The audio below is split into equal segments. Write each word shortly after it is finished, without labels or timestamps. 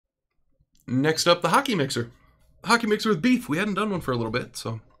Next up, the hockey mixer. Hockey mixer with beef. We hadn't done one for a little bit,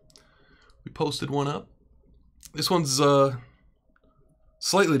 so we posted one up. This one's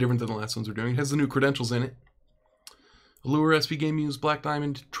slightly different than the last ones we're doing. It has the new credentials in it. Allure SP Game Muse, Black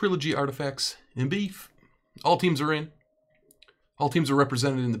Diamond, Trilogy Artifacts, and beef. All teams are in. All teams are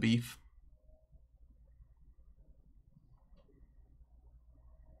represented in the beef.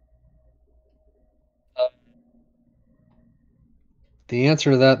 The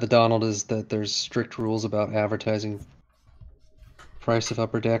answer to that, the Donald, is that there's strict rules about advertising price of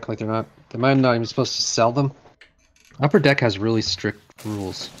Upper Deck. Like they might not even supposed to sell them. Upper Deck has really strict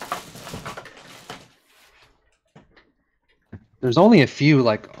rules. There's only a few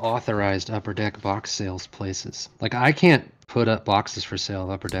like authorized Upper Deck box sales places. Like I can't put up boxes for sale of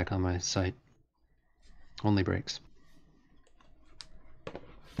Upper Deck on my site. Only breaks.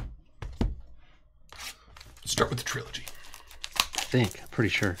 Start with the trilogy. I think. I'm pretty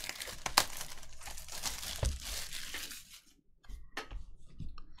sure.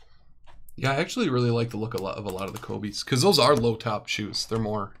 Yeah, I actually really like the look of a lot of the Kobe's because those are low top shoes. They're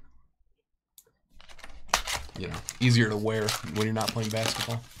more, you know, easier to wear when you're not playing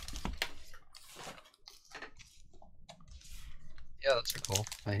basketball. Yeah, that's cool.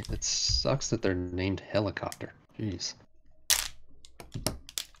 It sucks that they're named Helicopter. Jeez.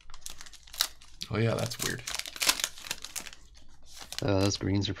 Oh yeah, that's weird. Those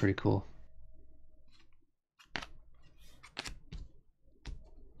greens are pretty cool.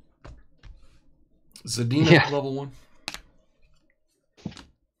 Zadina, Yeah. level 1.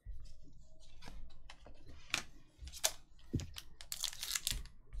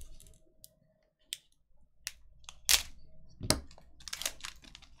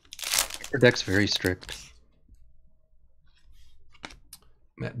 Upper Deck's very strict.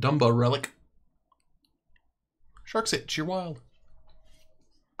 Matt Dumba relic. Sharks Itch, you're wild.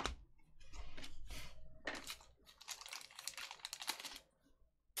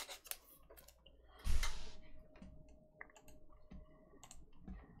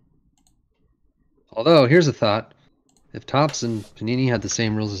 Although, here's a thought. If Topps and Panini had the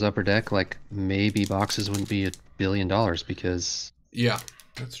same rules as Upper Deck, like, maybe boxes wouldn't be $1 billion because... Yeah,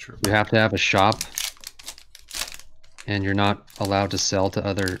 that's true. You have to have a shop, and you're not allowed to sell to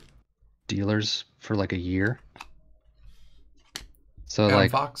other dealers for, like, a year. So, Adam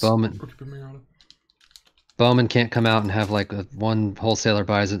like, Fox, Bowman can't come out and have, like, one wholesaler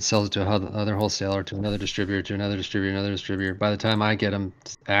buys it, sells it to another wholesaler, to another distributor, to another distributor, another distributor. By the time I get them,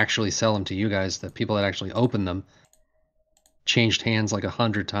 actually sell them to you guys, the people that actually open them, changed hands like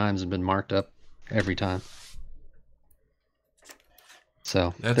 100 times and been marked up every time.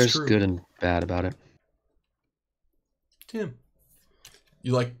 So there's good and bad about it. Tim,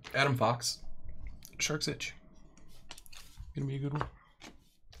 you like Adam Fox? Shark's Itch. Gonna be a good one.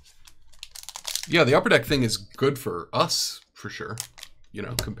 Yeah, the Upper Deck thing is good for us for sure. You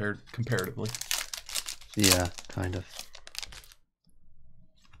know, comparatively. Yeah, kind of.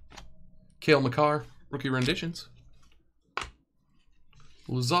 Cale Makar, rookie renditions.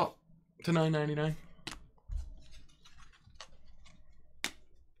 Lazat to $9.99.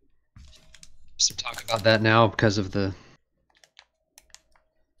 Some talk about that now because of the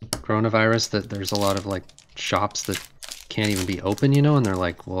coronavirus, that there's a lot of like shops that can't even be open, you know, and they're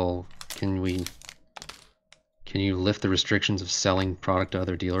like, well, can you lift the restrictions of selling product to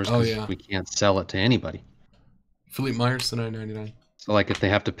other dealers? Oh yeah, we can't sell it to anybody. Philippe Myers to $9.99. So like if they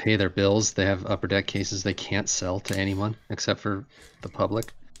have to pay their bills, they have Upper Deck cases they can't sell to anyone except for the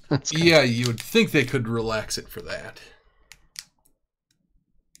public. Yeah, you would think they could relax it for that.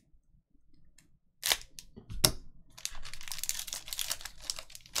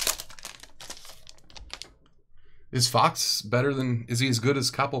 Is Fox better than... Is he as good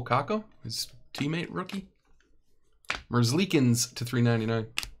as Capo Caco? His teammate rookie? Merzlikins to $3.99.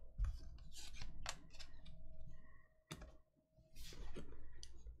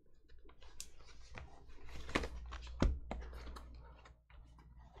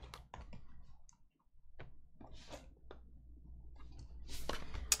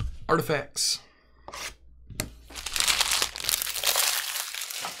 Artifacts.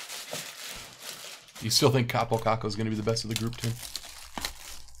 You still think Capo Caco is going to be the best of the group, Tim?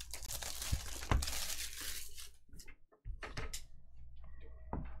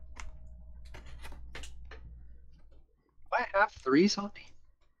 Do I have threes on me?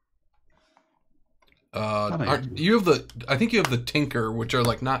 You have the... I think you have the Tinker, which are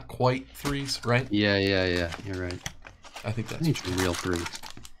like not quite threes, right? Yeah. You're right. I think that's a real three.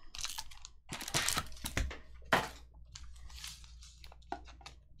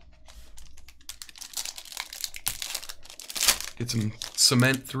 Get some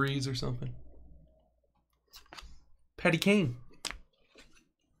cement threes or something. Patty Kane.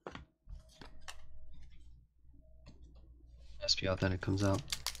 SP Authentic comes out.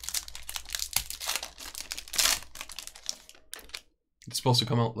 It's supposed to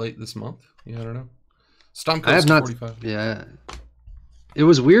come out late this month. Yeah, I don't know. Stomp I goes have to not. 45. Yeah. It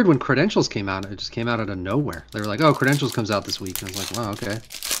was weird when Credentials came out. It just came out of nowhere. They were like, "Oh, Credentials comes out this week," and I was like, "Wow, okay."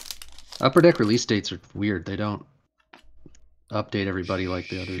 Upper Deck release dates are weird. They don't update everybody like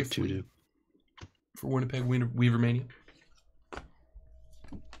the other two do. For Winnipeg Weaver Mania.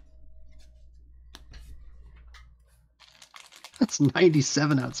 That's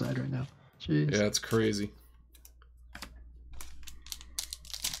 97 outside right now. Jeez. Yeah, it's crazy.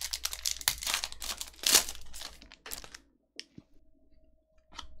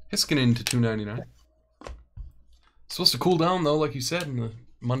 Hiskinen to 299. Supposed to cool down though, like you said, in the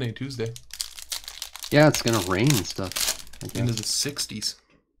Monday and Tuesday. Yeah, it's gonna rain and stuff. Into the 60s.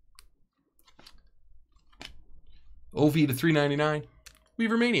 OV to 399.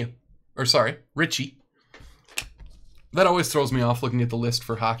 Weaver Mania. Or sorry, Richie. That always throws me off looking at the list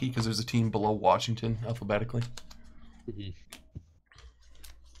for hockey because there's a team below Washington alphabetically. Mm-hmm.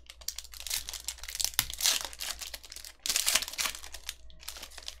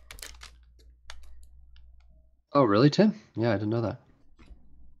 Oh, really, Tim? Yeah, I didn't know that.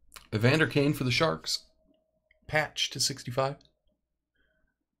 Evander Kane for the Sharks. Patch to 65.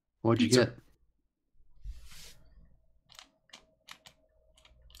 What'd you get?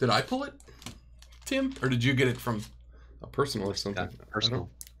 Did I pull it, Tim? Or did you get it from a personal or something? Personal.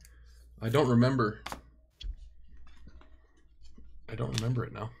 I don't remember. I don't remember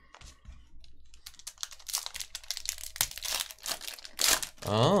it now.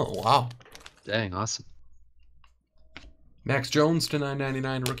 Oh, wow. Dang, awesome. Max Jones to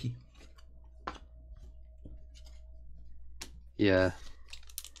 999 rookie. Yeah.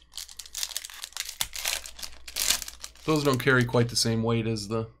 Those don't carry quite the same weight as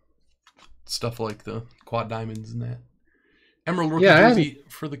the stuff like the quad diamonds and that. Emerald rookie jersey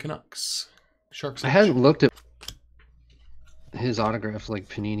for the Canucks. Sharks. I hadn't looked at his autographs, like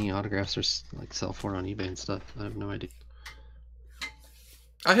Panini autographs, or like sell for on eBay and stuff. I have no idea.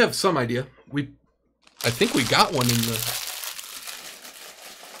 I have some idea. I think we got one in the.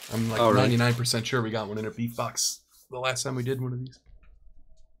 I'm like 99% sure we got one in a beef box the last time we did one of these.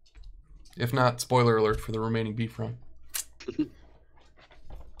 If not, spoiler alert for the remaining beef run.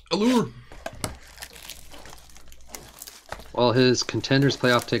 Allure. Well, his Contenders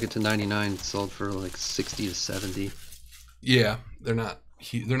playoff ticket to 99 sold for like 60 to 70. Yeah, they're not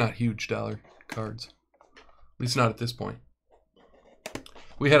huge dollar cards. At least not at this point.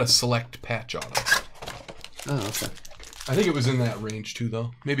 We had a select patch auto. Oh, okay. I think it was in that range too,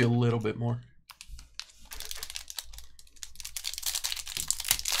 though. Maybe a little bit more.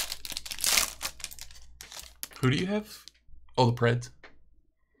 Who do you have? Oh, the Preds.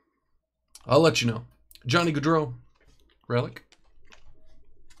 I'll let you know. Johnny Gaudreau. Relic.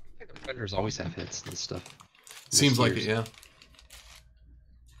 I think the Predators always have hits and stuff. Seems like it, yeah.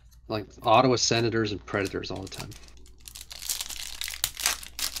 Like Ottawa Senators and Predators all the time.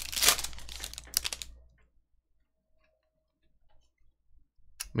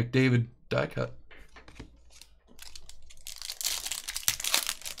 McDavid die cut.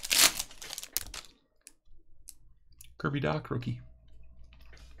 Kirby Doc rookie.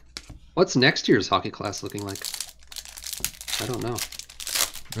 What's next year's hockey class looking like? I don't know.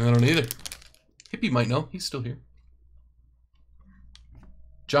 I don't either. Hippie might know. He's still here.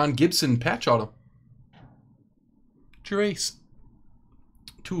 John Gibson patch auto. Trace.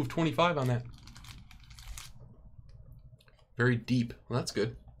 2 of 25 on that. Very deep. Well, that's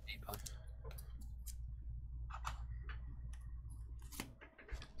good.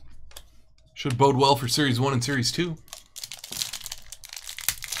 Should bode well for Series 1 and Series 2.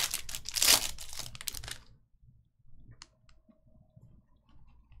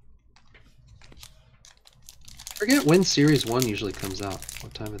 I forget when Series 1 usually comes out.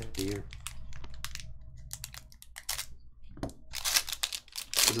 What time of the year?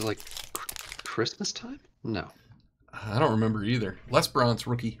 Is it like Christmas time? No. I don't remember either. Les Bronze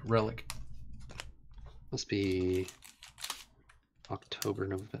rookie relic. Must be October,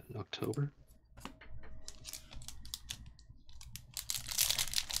 November, October.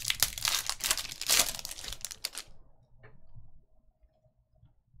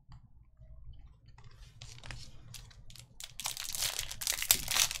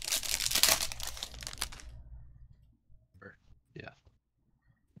 Yeah.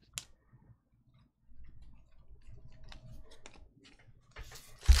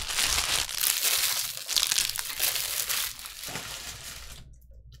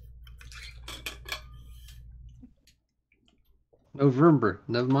 November.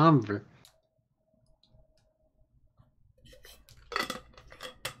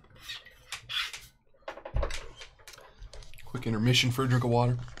 Quick intermission for a drink of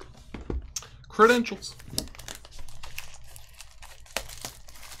water. Credentials.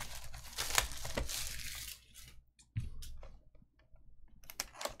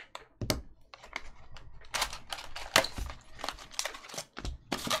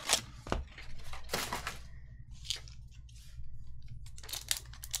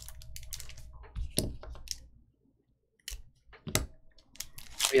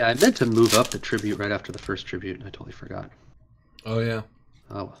 Yeah, I meant to move up the tribute right after the first tribute, and I totally forgot. Oh, yeah.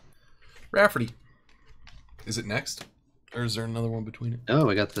 Oh, well. Rafferty. Is it next? Or is there another one between it? Oh,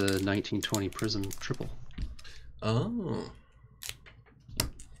 I got the 1920 Prism triple. Oh.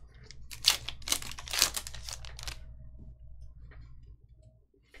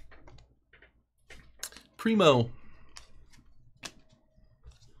 Primo.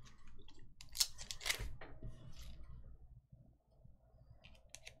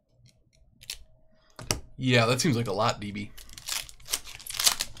 Yeah, that seems like a lot, DB.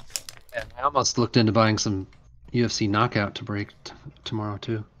 And I almost looked into buying some UFC Knockout to break tomorrow,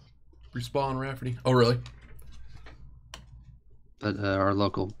 too. Respawn Rafferty. Oh, really? But our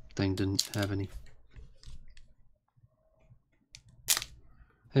local thing didn't have any.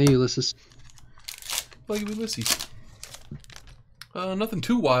 Hey, Ulysses. Like Ulysses. Nothing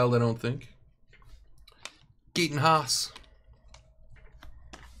too wild, I don't think. Gaten Haas.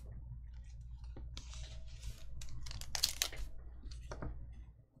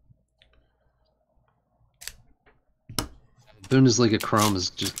 Bundesliga Chrome is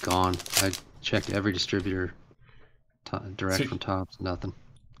just gone. I checked every distributor direct from Tops. Nothing.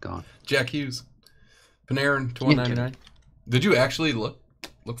 Gone. Jack Hughes. Panarin to 199. Did you actually look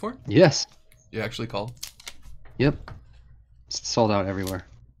for it? Yes. You actually called? Yep. It's sold out everywhere.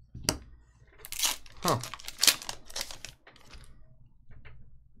 Huh.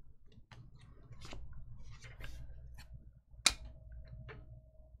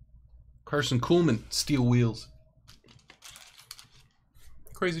 Carson Kuhlman, Steel Wheels.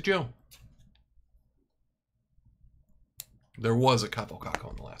 Crazy Joe. There was a Capo Caco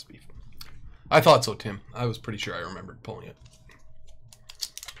in the last beef. I thought so, Tim. I was pretty sure I remembered pulling it.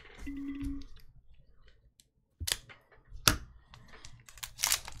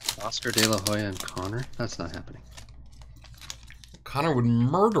 Oscar De La Hoya and Connor? That's not happening. Connor would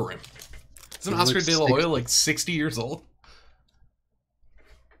murder him. Isn't Oscar De La Hoya like 60 years old?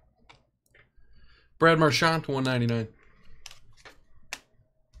 Brad Marchand to 199.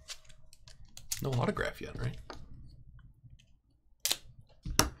 No autograph yet, right?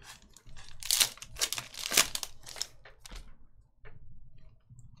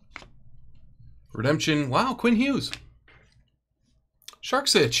 Redemption. Wow, Quinn Hughes. Shark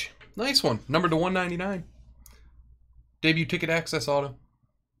Sitch. Nice one. Numbered to 199. Debut ticket access auto.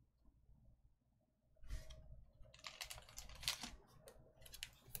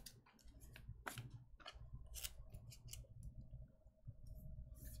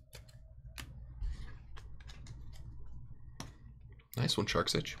 Nice one, Shark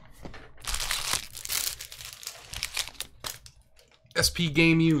Sitch. SP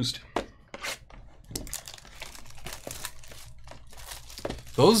game used.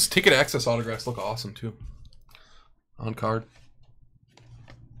 Those ticket access autographs look awesome too. On card.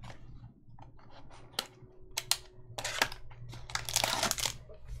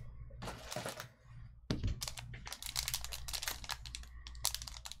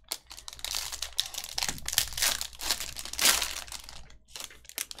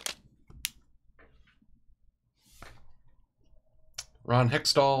 Ron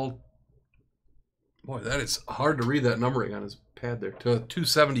Hextall. Boy, that is hard to read that numbering on his pad there. To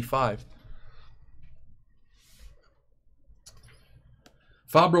 275.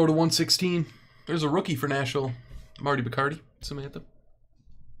 Fabro to 116. There's a rookie for Nashville. Marty Bacardi. Samantha.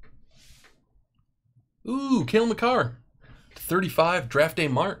 Ooh, Cale McCarr. 35. Draft day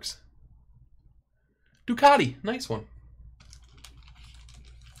marks. Ducati. Nice one.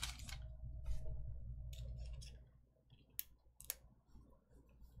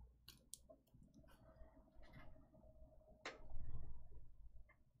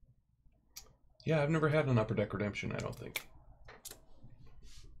 Yeah, I've never had an Upper Deck Redemption, I don't think.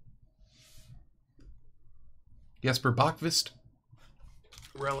 Jesper Bachvist.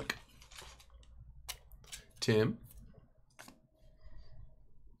 Relic. Tim.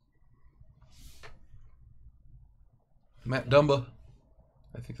 Matt Dumba.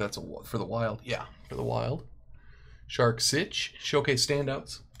 I think that's for the Wild. Yeah, for the Wild. Shark Sitch. Showcase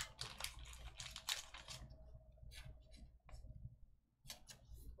standouts.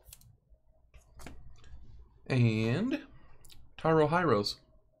 And Taro Hyros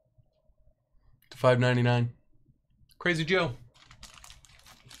to $5.99. Crazy Joe.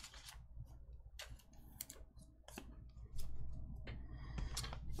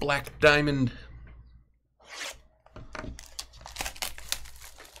 Black Diamond.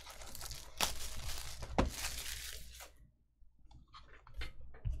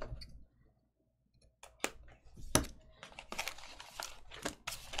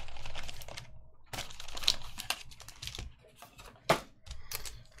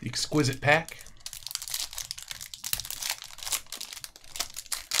 The Exquisite Pack.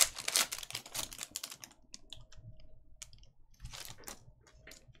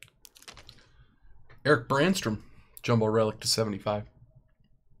 Eric Brandstrom, Jumbo Relic to 75.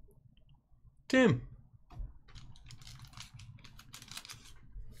 Tim.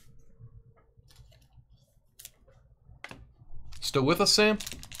 Still with us, Sam?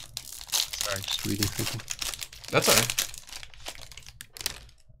 Sorry, just reading something. That's all right.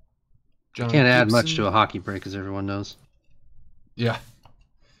 John Can't add Gibson. much to a hockey break, as everyone knows. Yeah.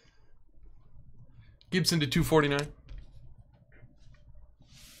 Gibson to 249.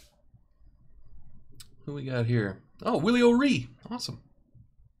 Who we got here? Oh, Willie O'Ree. Awesome.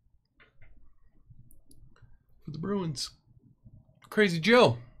 For the Bruins. Crazy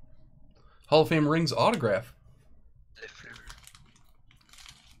Joe. Hall of Fame rings autograph.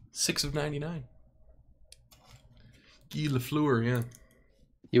 6 of 99. Guy Lafleur, yeah.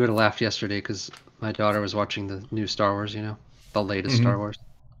 You would have laughed yesterday because my daughter was watching the new Star Wars, you know, the latest Star Wars.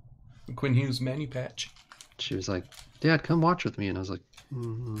 Quinn Hughes Manu patch. She was like, Dad, come watch with me. And I was like,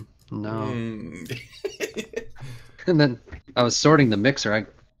 no. And then I was sorting the mixer.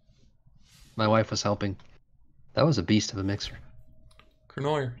 My wife was helping. That was a beast of a mixer.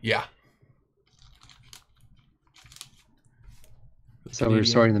 Kernoyer, yeah. So we were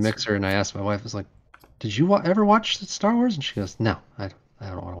sorting the mixer, and I asked my wife, I was like, did you ever watch Star Wars? And she goes, no, I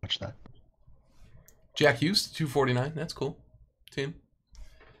don't want to watch that. Jack Hughes, 249. That's cool. Tim.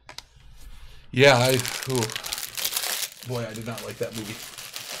 Yeah, boy, I did not like that movie.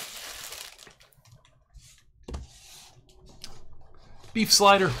 Beef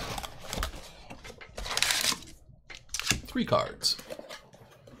Slider. 3 cards.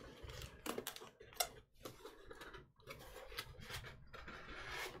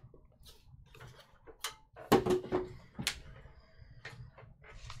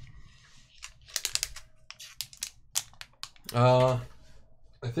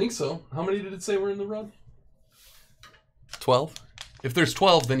 I think so. How many did it say were in the run? 12? If there's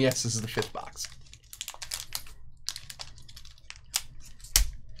 12, then yes, this is the 5th box.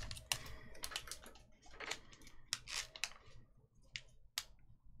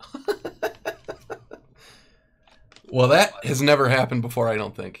 Well, that has never happened before, I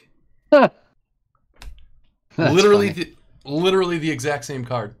don't think. literally the exact same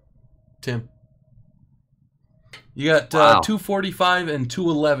card. Tim. You got Wow. 245 and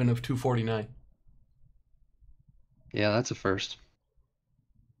 211 of 249. Yeah, that's a first.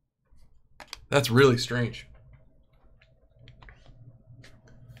 That's really strange.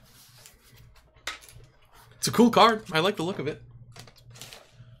 It's a cool card. I like the look of it.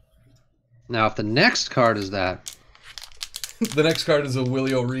 Now, if the next card is that... The next card is a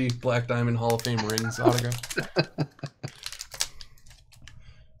Willie O'Ree Black Diamond Hall of Fame rings autograph.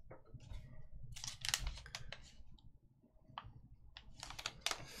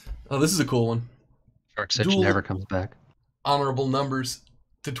 Oh, this is a cool one. Shark never comes back. Honorable numbers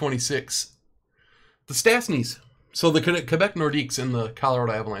to 26. The Stastnys. So the Quebec Nordiques and the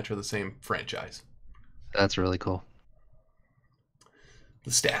Colorado Avalanche are the same franchise. That's really cool.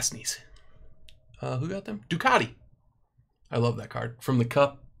 The Stastnys. Who got them? Ducati. I love that card. From the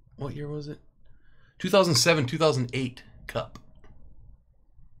Cup. What year was it? 2007, 2008 Cup.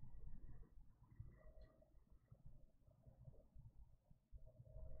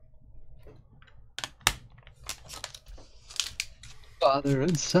 Father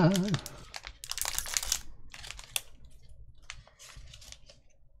and son.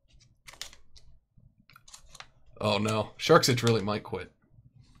 Oh no. Sharksitch really might quit.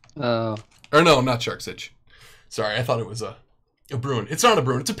 Oh. Or no, not Sharksitch. Sorry, I thought it was a Bruin. It's not a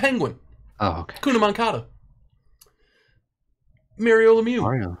Bruin, it's a Penguin. Oh, okay. Kuna Moncada. Mario Lemieux.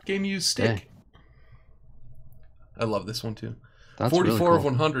 Mario. Game used stick. Dang. I love this one too. That's 44 really cool. of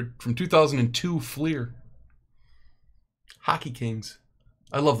 100 from 2002 Fleer. Hockey Kings.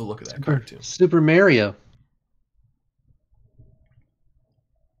 I love the look of that card too. Super Mario.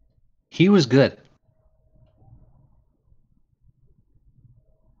 He was good.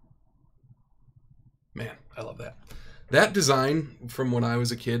 Man, I love that. That design from when I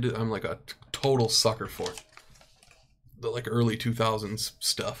was a kid, I'm like a total sucker for. the like early 2000s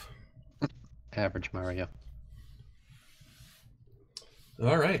stuff. Average Mario.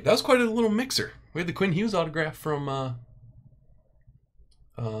 All right, that was quite a little mixer. We had the Quinn Hughes autograph from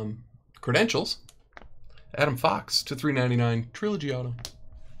Credentials. Adam Fox to 399 Trilogy auto.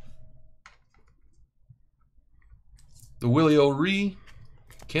 The Willie O'Ree,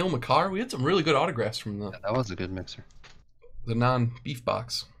 Cale McCarr. We had some really good autographs from Yeah, that was a good mixer. the non-beef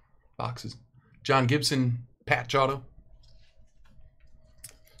boxes. John Gibson patch auto.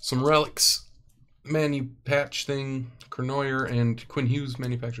 Some relics manu patch thing. Kernoyer and Quinn Hughes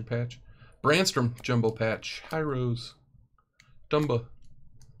manufactured patch. Brandstrom jumbo patch. Hyros. Dumba.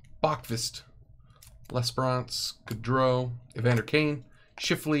 Bachvist. Lesperance. Gaudreau. Evander Kane.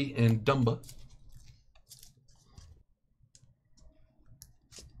 Shifley and Dumba.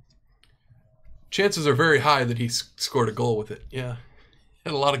 Chances are very high that he scored a goal with it. Yeah.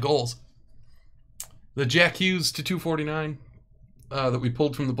 Had a lot of goals. The Jack Hughes to 249 that we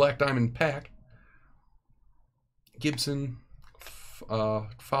pulled from the Black Diamond pack. Gibson,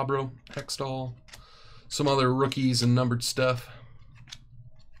 Fabro, Hextall, some other rookies and numbered stuff.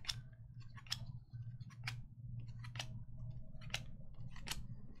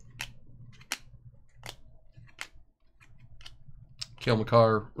 Cale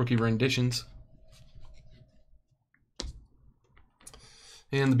McCarr rookie renditions.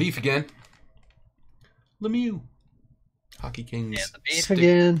 And the beef again. Lemieux. Hockey Kings. Yeah, the beef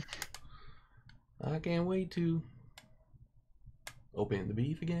again. I can't wait to open the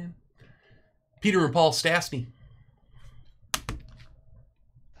beef again. Peter and Paul Stastny.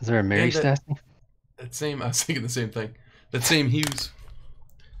 Is there a Mary Stastny? That same, I was thinking the same thing. That same Hughes.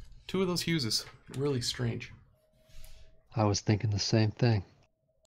 Two of those Hugheses. Really strange. I was thinking the same thing.